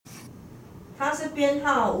他是编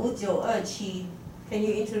号5927。Can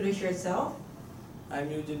you introduce yourself?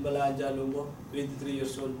 I'm Eugene Balajadia, Lubo, 23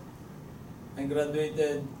 years old. I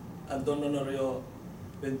graduated at Don Honorio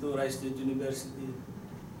Ventura State University,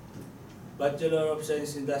 Bachelor of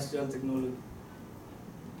Science Industrial Technology.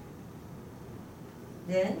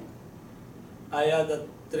 Then? I had a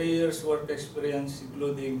 3 years work experience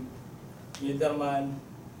including meterman,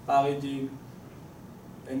 packaging,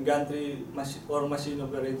 and gantry or machine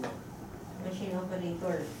operator. Machine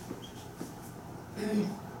operator.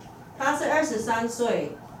 他是23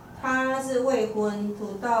岁，他是未婚，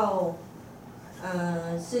读到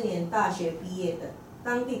4年大学毕业的，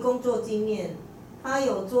当地工作经验，他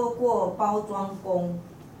有做过包装工，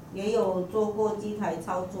也有做过机台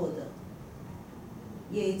操作的，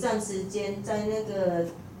也一段时间在那个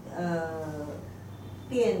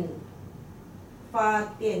发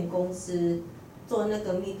电公司做那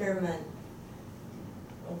个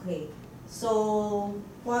meterman。Okay, so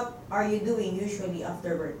what are you doing usually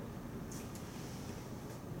after work?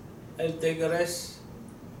 I'll take a rest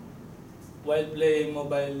while playing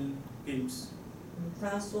mobile games.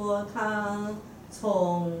 他说他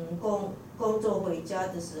从工作回家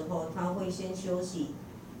的时候，他会先休息，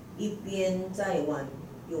一边在玩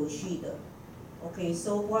游戏的。Okay,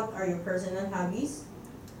 so what are your personal hobbies?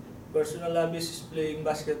 Personal hobbies is playing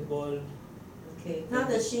basketball. Okay, 他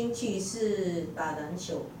的兴趣是打篮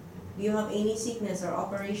球。Do you have any sickness or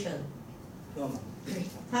operation? No, ma'am.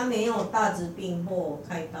 他没有大疾病或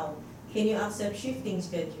开刀。Can you accept shifting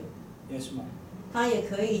schedule? Yes, ma'am. 他也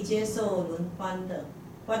可以接受轮班的。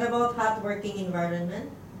What about hard working environment?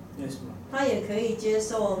 Yes, ma'am. 他也可以接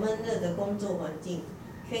受闷热的工作环境。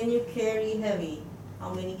Can you carry heavy?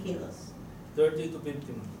 How many kilos? 30 to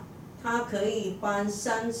 50, ma'am. 他可以搬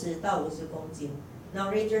30到50公斤。Now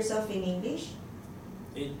rate yourself in English.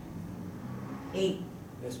 8. 8.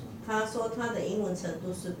 Yes, ma'am. 他说他的英文程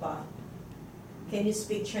度是8。Can you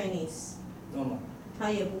speak Chinese? No, ma'am.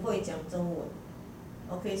 他也不会讲中文。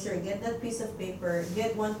Okay, sir, get that piece of paper.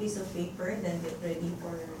 Get one piece of paper, then get ready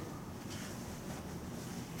for.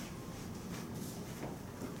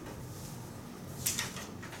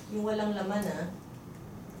 Yung walang laman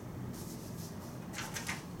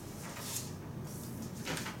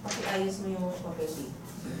Pakiayos mo yung papel.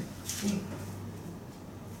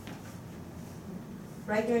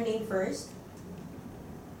 Write your name first.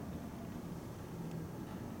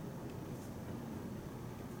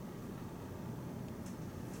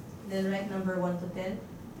 Then write number 1 to 10.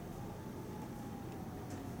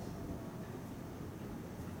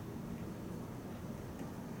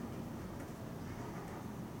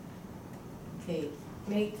 Okay,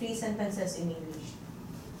 make 3 sentences in English.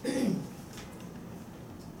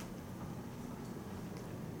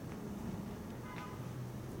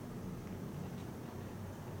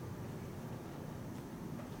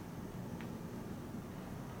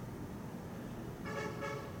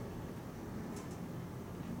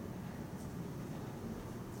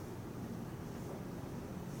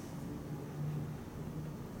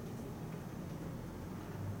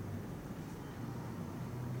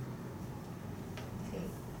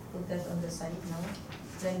 Put that on the side now.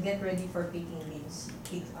 Then get ready for picking beans.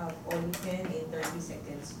 Pick up all you can in 30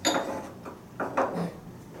 seconds.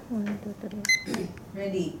 1, 2, 3.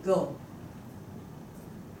 Ready, go.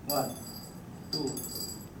 1, 2,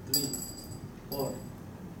 3, 4,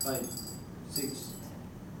 5, 6,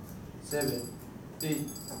 7, 8,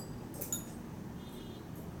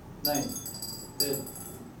 9, 10,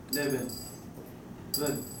 11,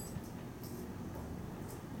 12,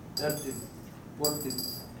 13, 14,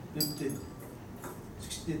 15,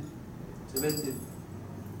 16, 17,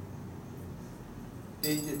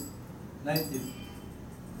 18, 19,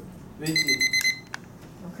 20.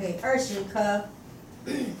 Okay, 20颗.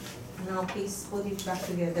 Now please put it back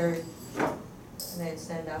together. And then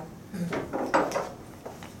stand up.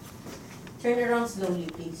 Turn around slowly,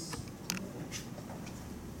 please.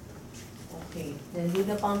 Okay, then do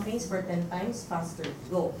the pumpings for 10 times faster.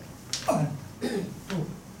 Go. 1, 2,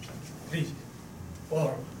 3,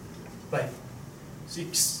 4, 5,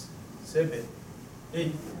 6, 7,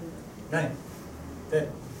 8, 9,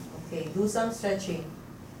 10. Okay, do some stretching.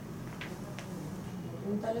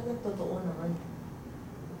 Yung talagang totoo naman.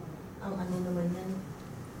 Ang ano naman yan.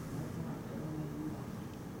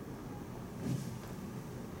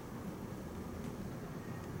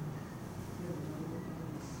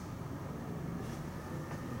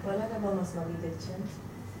 Wala na ba mas mabigat yan?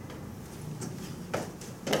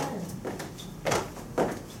 Yan.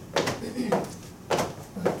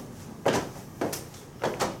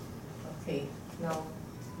 Okay, now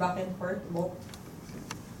back and forth, walk.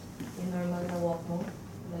 Yung normal na walk mo,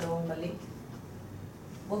 dalawang balik.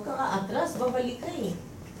 Huwag ka atras, babalik ka eh.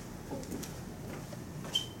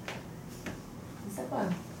 Isa pa.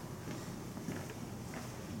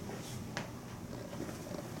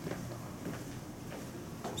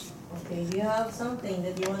 Okay, do you have something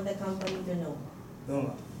that you want the company to know? No,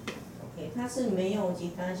 ma'am. Okay, 他是没有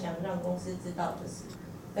其他想让公司知道的事。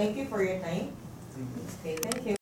Thank you for your time. Thank you. Okay, thank you.